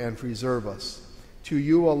 deliver and preserve us. To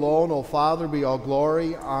you alone, O Father, be all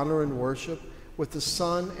glory, honor, and worship with the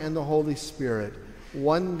Son and the Holy Spirit,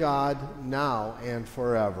 one God, now and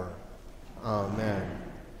forever. Amen.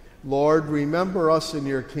 Lord, remember us in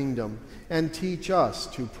your kingdom and teach us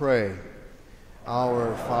to pray.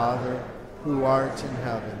 Our Father, who art in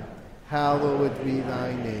heaven, hallowed be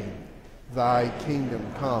thy name. Thy kingdom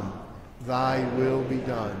come, thy will be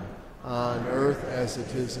done, on earth as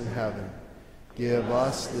it is in heaven. Give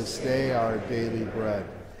us this day our daily bread,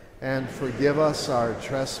 and forgive us our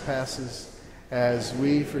trespasses, as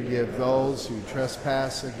we forgive those who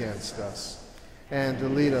trespass against us. And to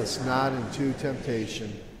lead us not into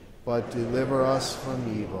temptation, but deliver us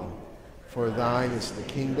from evil. For thine is the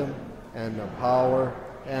kingdom, and the power,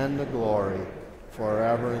 and the glory,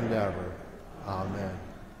 forever and ever. Amen.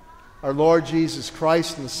 Our Lord Jesus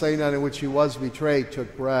Christ, in the same night in which he was betrayed,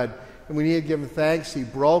 took bread, and when he had given thanks, he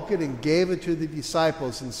broke it and gave it to the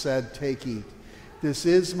disciples and said, "Take, eat. This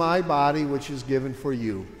is my body, which is given for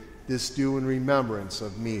you. This do in remembrance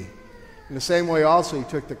of me." In the same way also he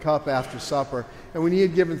took the cup after supper, and when he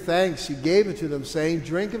had given thanks, he gave it to them, saying,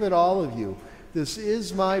 "Drink of it, all of you. This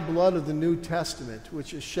is my blood of the New Testament,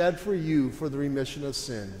 which is shed for you for the remission of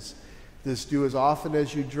sins. This do as often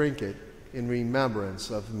as you drink it in remembrance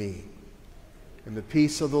of me." And the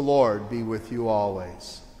peace of the Lord be with you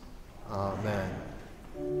always. Amen.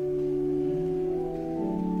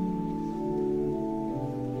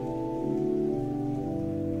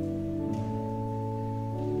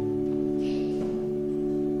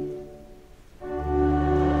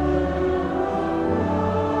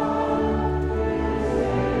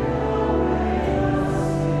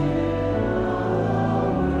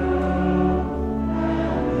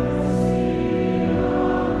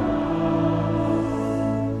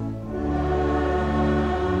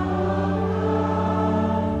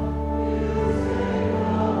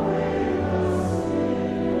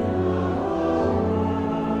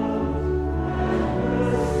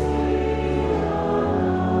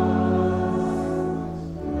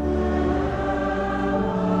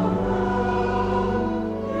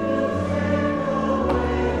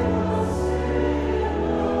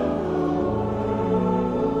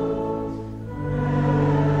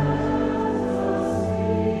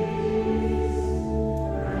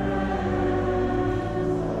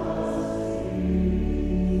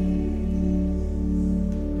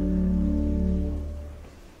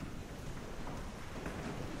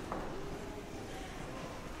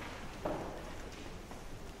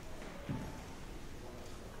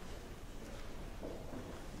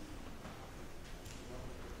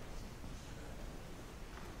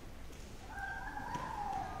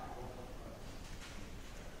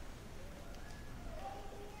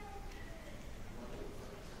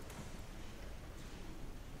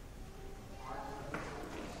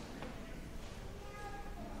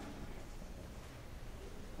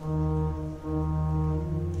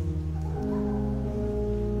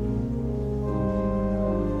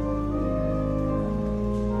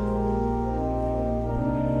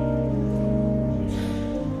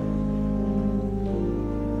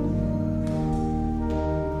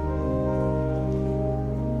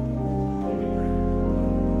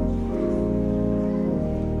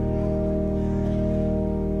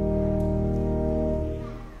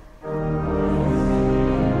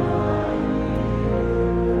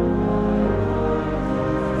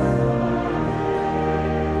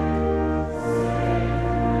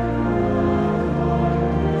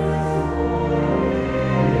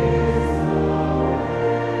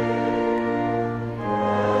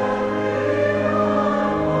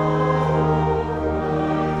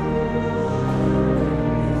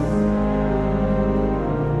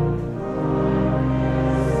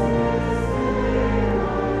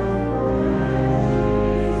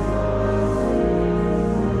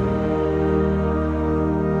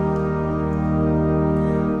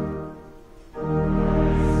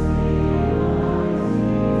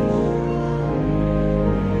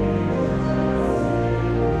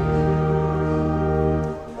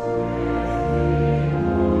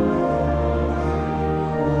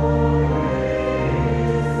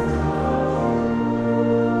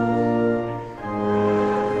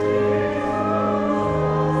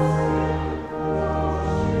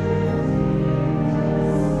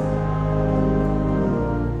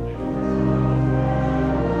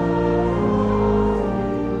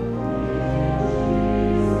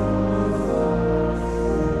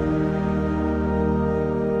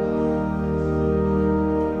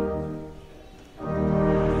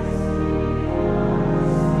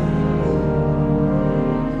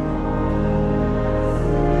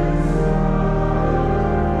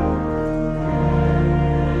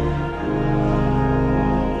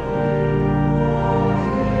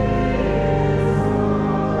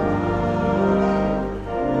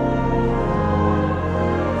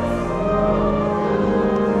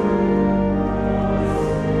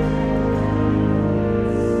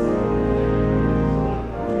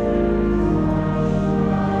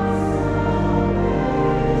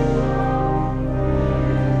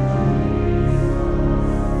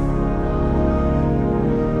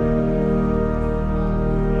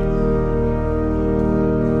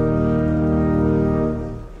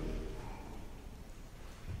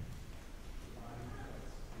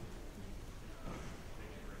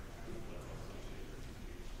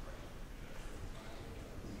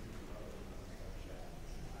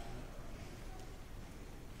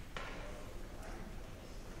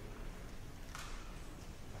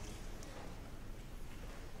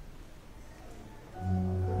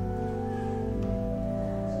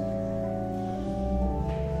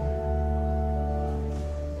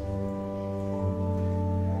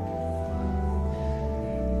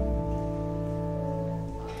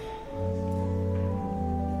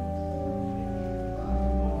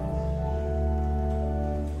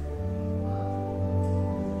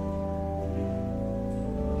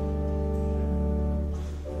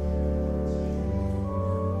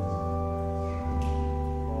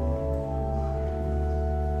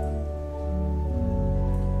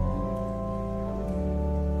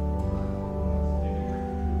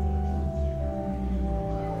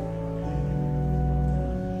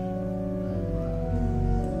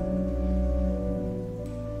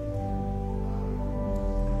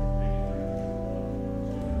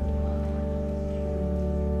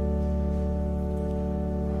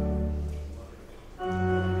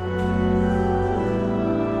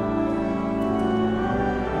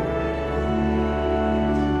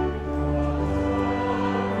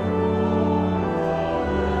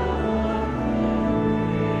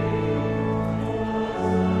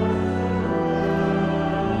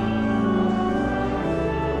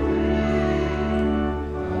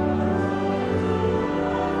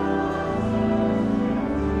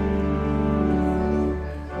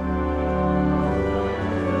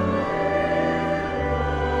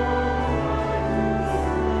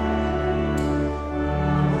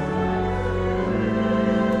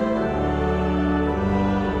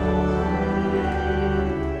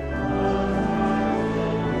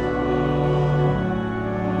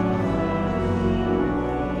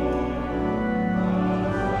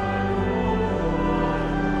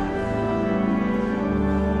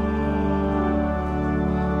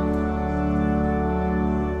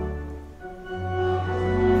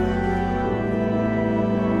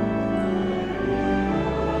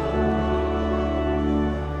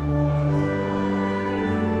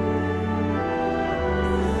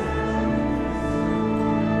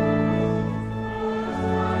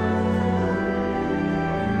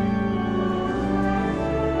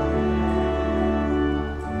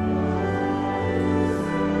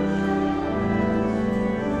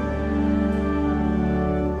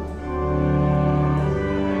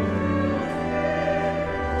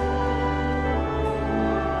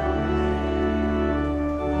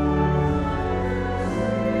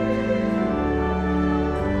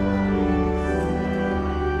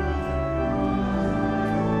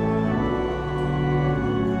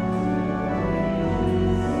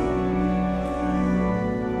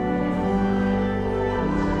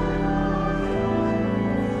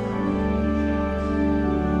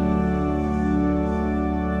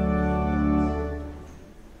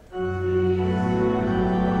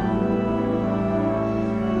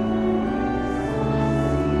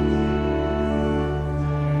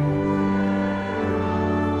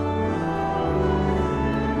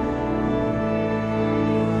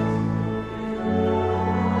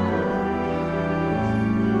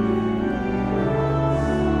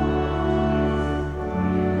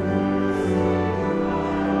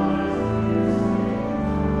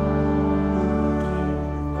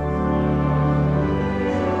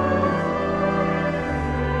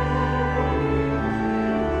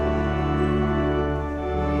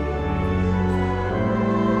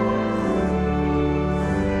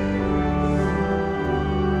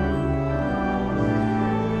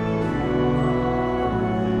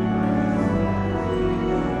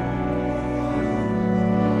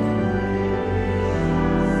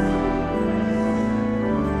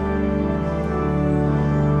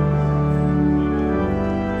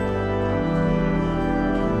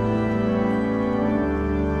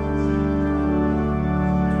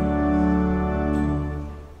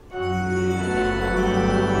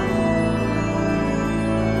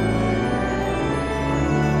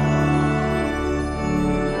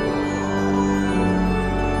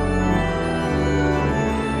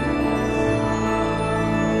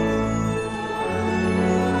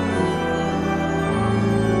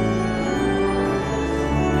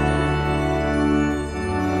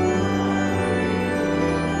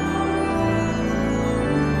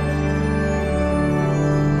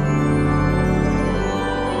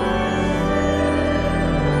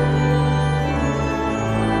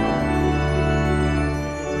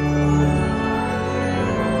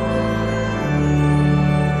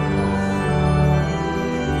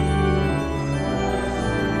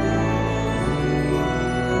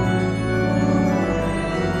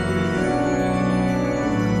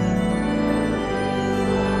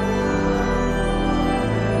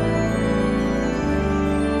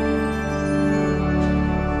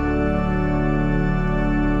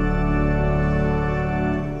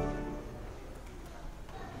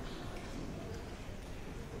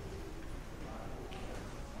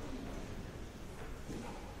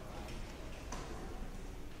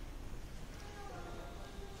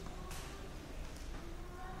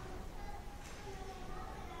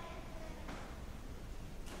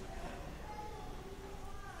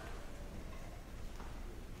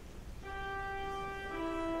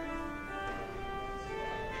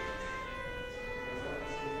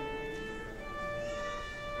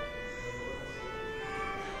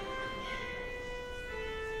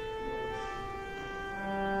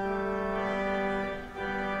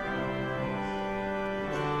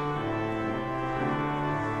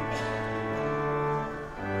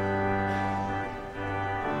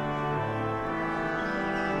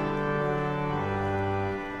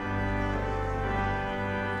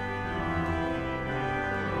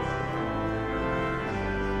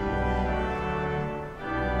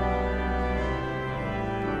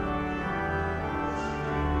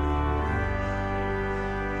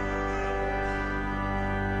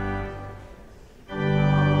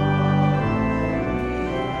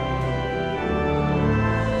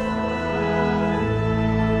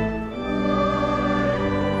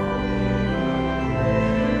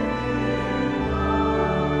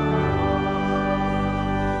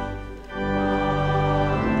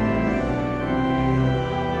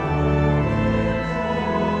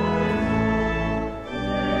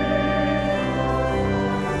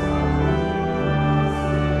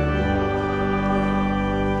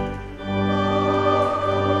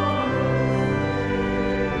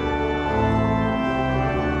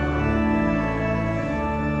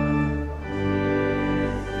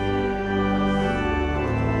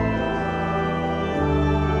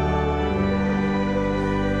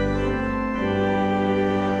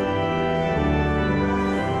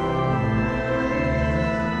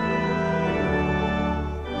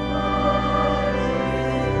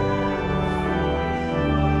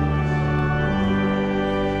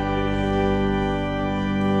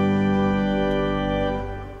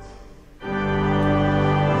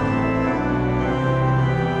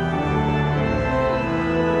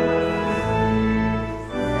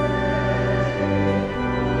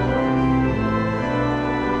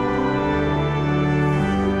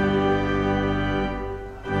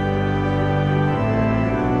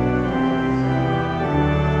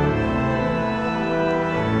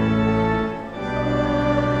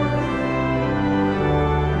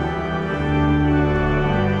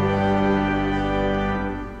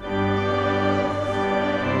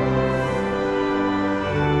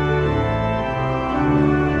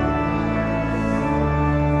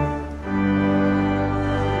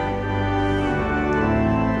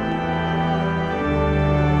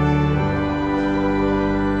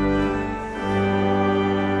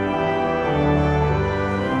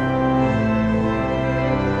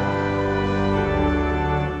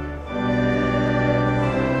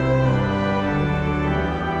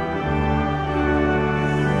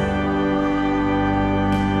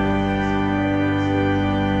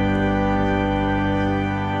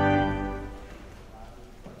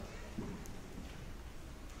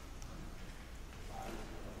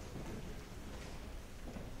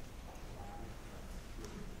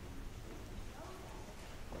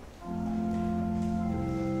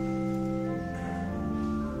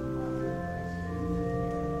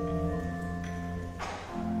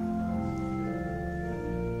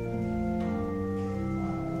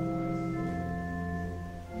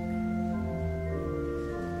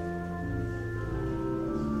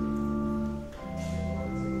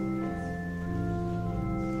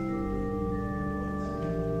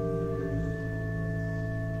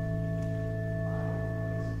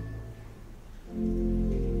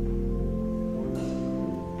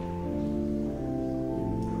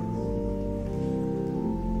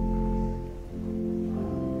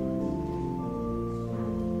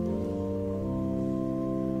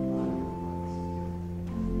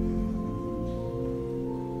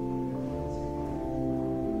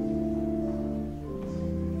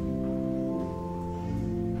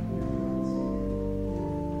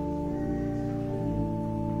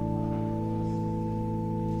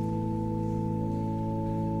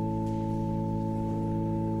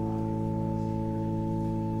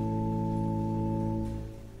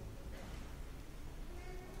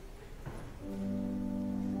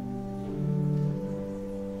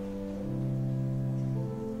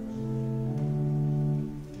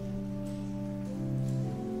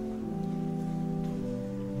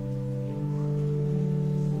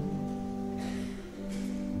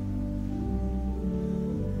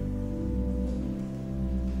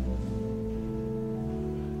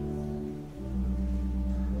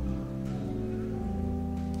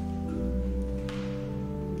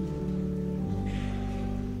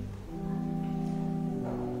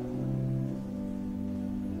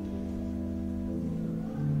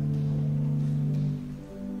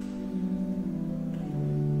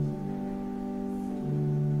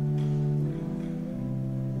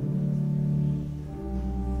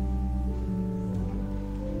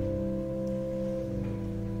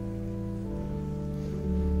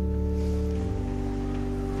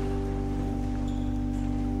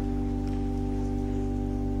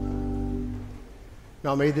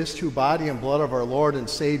 Now may this true body and blood of our Lord and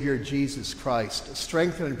Savior Jesus Christ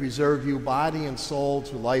strengthen and preserve you, body and soul,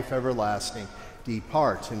 to life everlasting.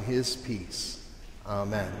 Depart in his peace.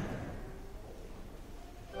 Amen.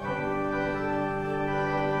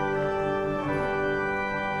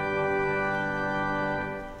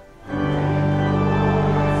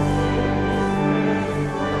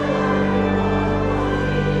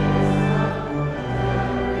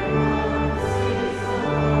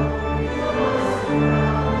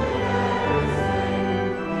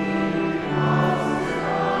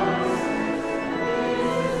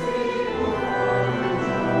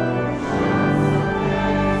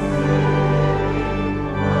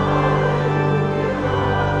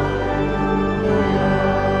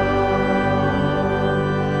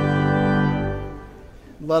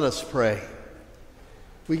 Let us pray.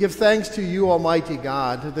 We give thanks to you, Almighty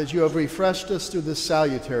God, that you have refreshed us through this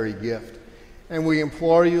salutary gift. And we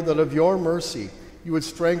implore you that of your mercy you would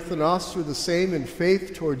strengthen us through the same in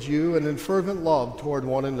faith towards you and in fervent love toward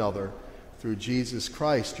one another. Through Jesus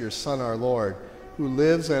Christ, your Son, our Lord, who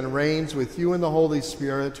lives and reigns with you in the Holy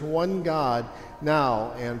Spirit, one God,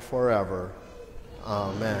 now and forever.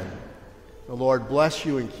 Amen. The Lord bless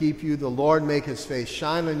you and keep you. The Lord make his face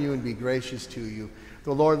shine on you and be gracious to you.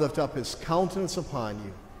 The Lord lift up his countenance upon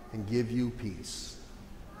you and give you peace.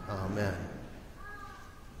 Amen.